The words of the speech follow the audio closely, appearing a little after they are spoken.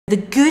The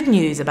good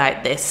news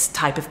about this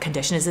type of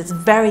condition is it's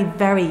very,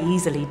 very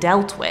easily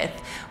dealt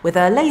with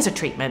a laser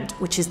treatment,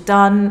 which is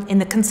done in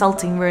the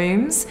consulting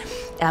rooms.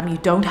 You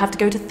don't have to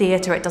go to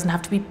theatre, it doesn't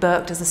have to be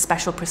booked as a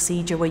special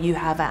procedure where you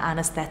have an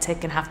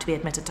anaesthetic and have to be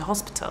admitted to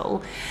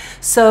hospital.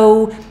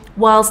 So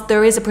whilst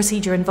there is a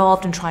procedure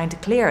involved in trying to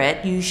clear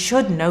it, you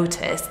should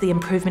notice the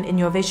improvement in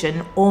your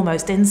vision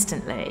almost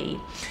instantly.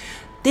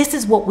 This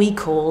is what we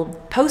call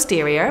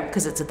posterior,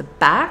 because it's at the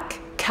back,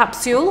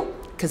 capsule,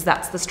 because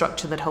that's the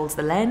structure that holds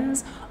the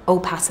lens,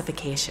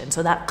 opacification,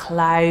 so that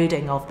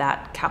clouding of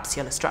that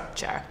capsular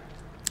structure.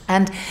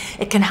 And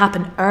it can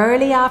happen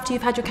early after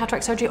you've had your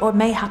cataract surgery, or it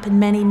may happen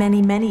many,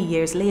 many, many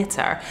years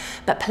later.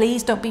 But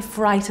please don't be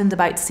frightened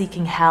about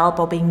seeking help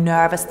or being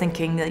nervous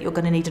thinking that you're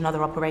going to need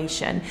another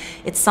operation.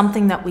 It's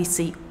something that we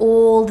see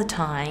all the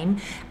time,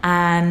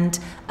 and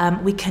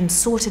we can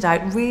sort it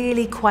out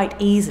really quite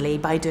easily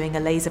by doing a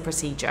laser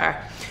procedure.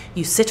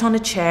 You sit on a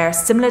chair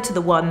similar to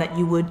the one that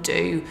you would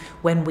do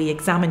when we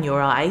examine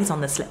your eyes on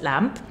the slit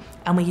lamp,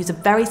 and we use a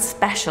very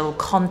special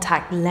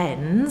contact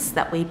lens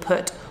that we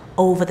put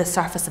over the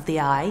surface of the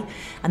eye,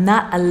 and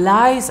that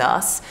allows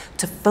us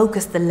to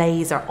focus the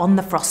laser on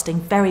the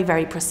frosting very,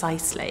 very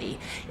precisely.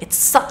 It's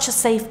such a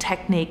safe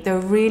technique. There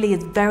really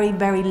is very,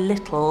 very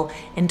little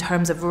in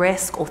terms of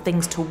risk or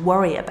things to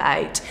worry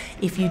about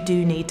if you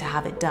do need to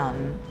have it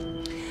done.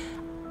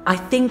 I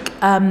think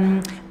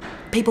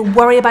people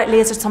worry about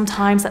lasers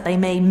sometimes, that they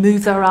may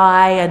move their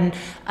eye and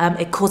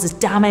it causes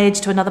damage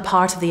to another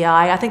part of the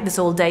eye. I think this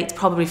all dates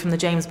probably from the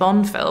James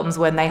Bond films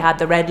when they had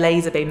the red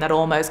laser beam that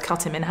almost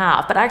cut him in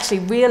half. But actually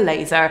real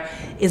laser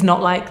is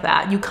not like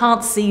that. You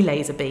can't see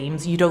laser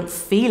beams, you don't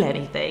feel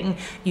anything,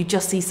 you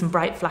just see some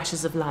bright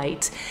flashes of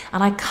light.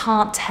 And I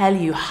can't tell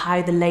you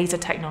how the laser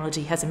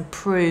technology has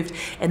improved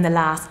in the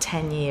last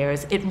 10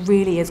 years. It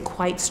really is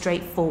quite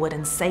straightforward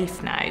and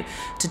safe now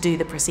to do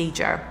the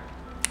procedure.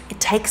 It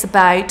takes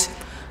about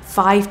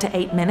 5 to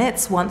 8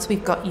 minutes once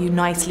we've got you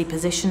nicely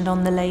positioned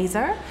on the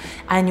laser,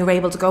 and you're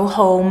able to go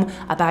home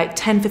about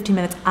 10-15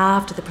 minutes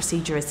after the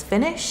procedure is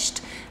finished,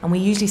 and we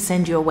usually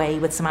send you away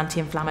with some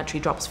anti-inflammatory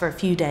drops for a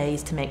few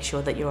days to make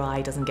sure that your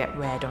eye doesn't get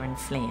red or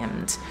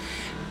inflamed.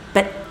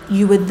 But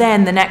you would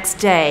then the next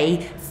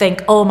day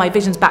think, oh, my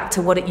vision's back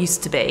to what it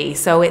used to be.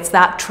 So it's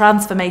that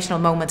transformational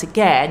moment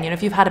again. You know,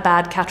 if you've had a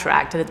bad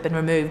cataract and it's been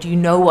removed, you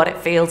know what it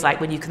feels like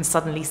when you can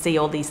suddenly see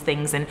all these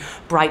things in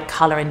bright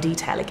colour and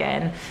detail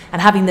again.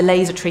 And having the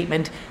laser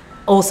treatment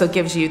also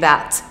gives you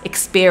that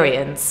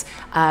experience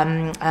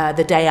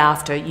the day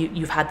after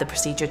you've had the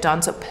procedure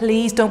done. So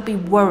please don't be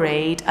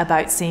worried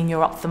about seeing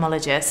your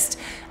ophthalmologist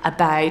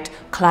about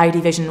cloudy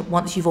vision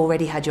once you've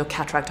already had your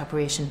cataract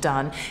operation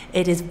done.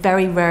 It is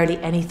very rarely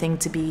anything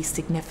to be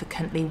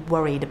significantly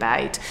worried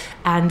about,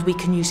 and we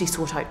can usually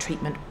sort out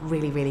treatment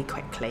really, really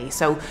quickly.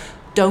 So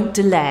don't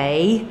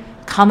delay.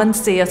 Come and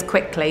see us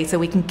quickly so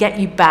we can get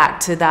you back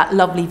to that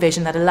lovely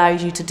vision that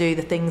allows you to do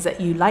the things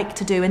that you like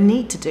to do and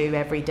need to do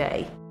every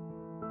day.